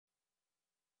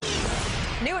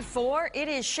New at 4, it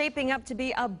is shaping up to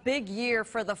be a big year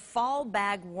for the fall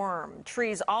bagworm.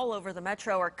 Trees all over the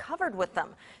metro are covered with them.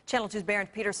 Channel 2's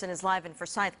Barrett Peterson is live in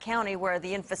Forsyth County, where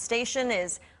the infestation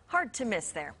is hard to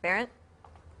miss there. Barrett?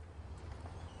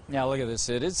 Yeah, look at this.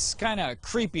 It is kind of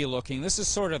creepy looking. This is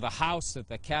sort of the house that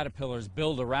the caterpillars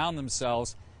build around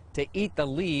themselves to eat the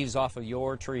leaves off of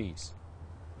your trees.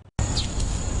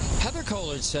 Heather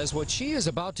Coleridge says what she is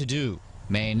about to do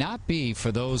may not be for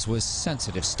those with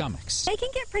sensitive stomachs. They can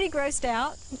get pretty grossed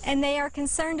out, and they are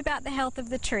concerned about the health of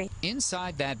the tree.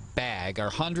 Inside that bag are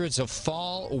hundreds of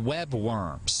fall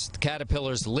webworms. The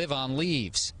caterpillars live on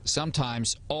leaves,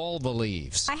 sometimes all the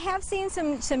leaves. I have seen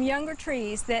some younger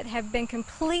trees that have been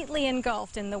completely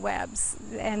engulfed in the webs,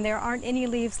 and there aren't any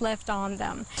leaves left on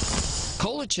them.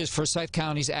 Coleridge is Forsyth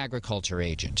County's agriculture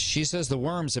agent. She says the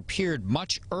worms appeared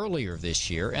much earlier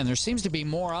this year, and there seems to be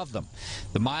more of them.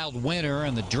 The mild winter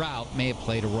and the drought may have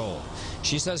played a role.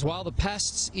 She says while the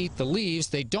pests eat the leaves,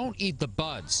 they don't eat the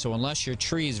buds, so unless your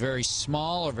tree is very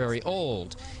small or very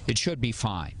old, it should be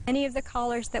fine. Many of the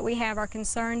callers that we have are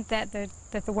concerned that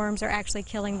the worms are actually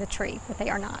killing the tree, but they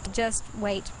are not. Just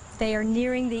wait. They are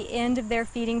nearing the end of their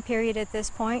feeding period at this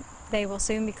point. They will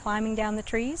soon be climbing down the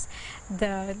trees.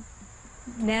 The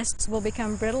nests will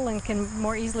become brittle and can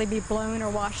more easily be blown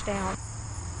or washed down.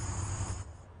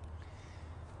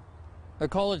 The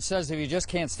Coleridge says if you just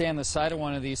can't stand the sight of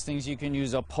one of these things, you can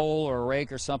use a pole or a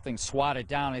rake or something, swat it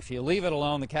down. If you leave it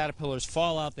alone, the caterpillars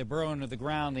fall out, they burrow into the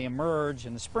ground, they emerge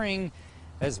in the spring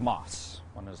as moths.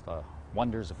 One of the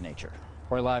wonders of nature.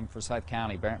 We're live in Forsyth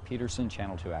County. Barrett Peterson,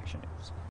 Channel 2 Action News.